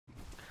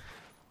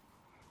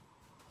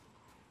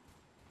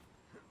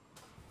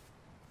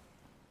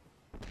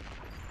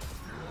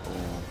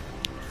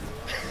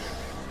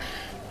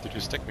Could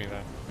you stick me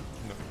there?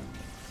 No.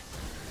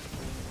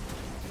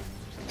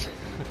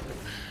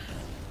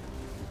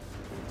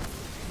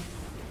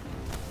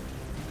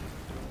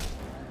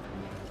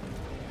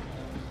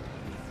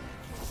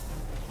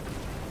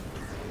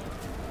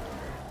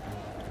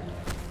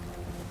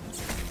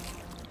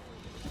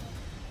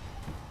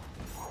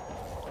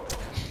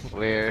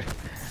 Where?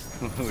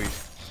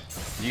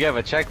 You have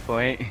a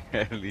checkpoint,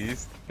 at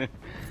least.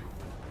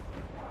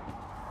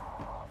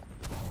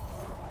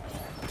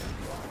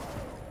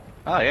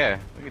 Oh yeah,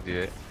 we could do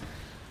it.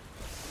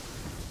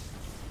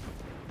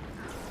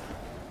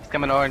 It's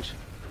coming orange.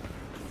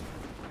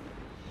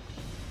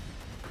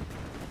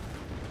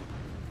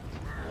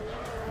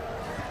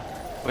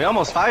 We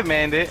almost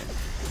 5-manned it.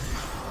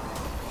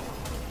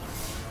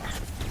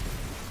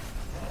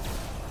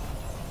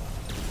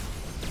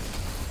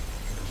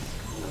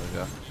 There we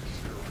go.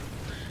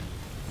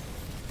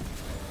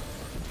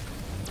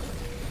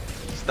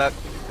 Stuck.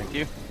 Thank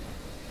you.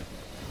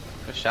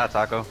 Good shot,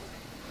 Taco.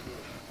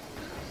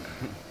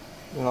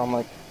 You know, I'm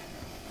like,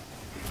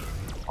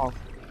 oh,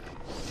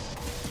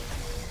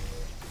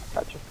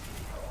 gotcha.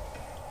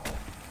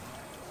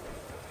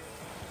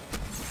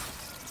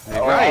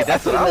 Right,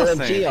 that's what I was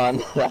LFG saying.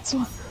 on. That's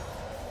what.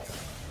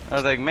 I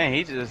was like, man,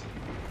 he just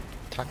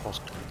Attack was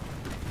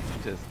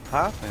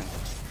popping.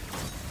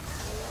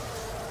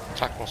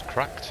 attack was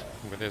cracked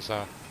with his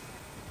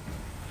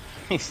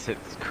He said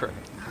it's crazy.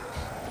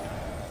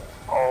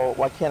 Oh,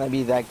 why can't I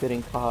be that good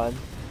in COD?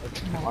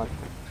 Come on.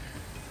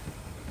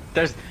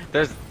 There's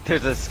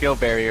a skill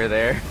barrier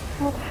there.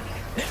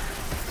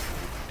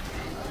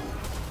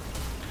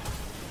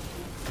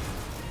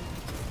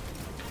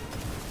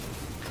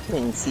 Can't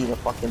even see the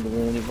fucking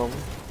divinity bubble.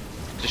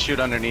 Just shoot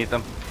underneath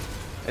them.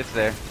 It's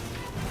there.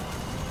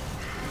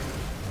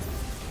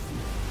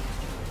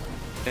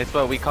 It's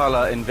what we call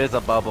a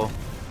invisible bubble.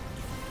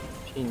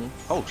 Genius.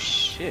 Oh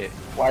shit.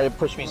 Why did it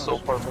push me so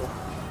far?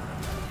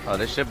 Oh,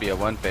 this should be a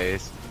one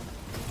phase.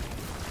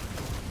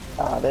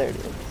 Ah, there it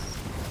is.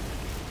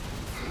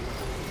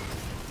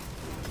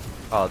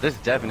 Oh, this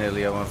is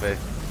definitely a one phase.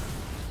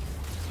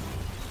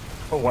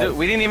 Oh, what? Dude,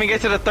 we didn't even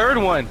get to the third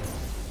one.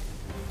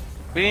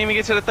 We didn't even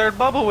get to the third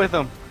bubble with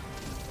him.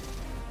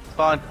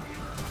 Spawn.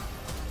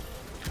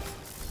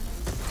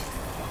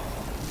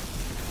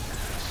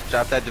 Just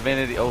drop that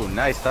divinity. Oh,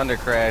 nice thunder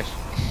crash.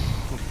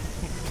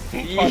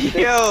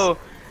 Yo,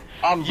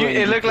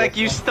 it looked like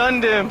you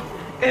stunned him.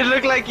 It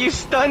looked like you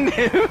stunned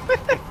him.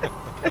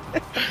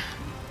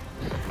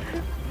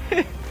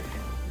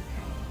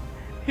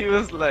 He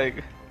was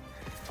like,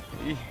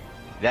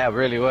 that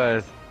really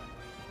was.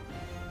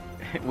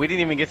 We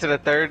didn't even get to the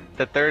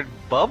third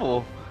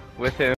bubble with him.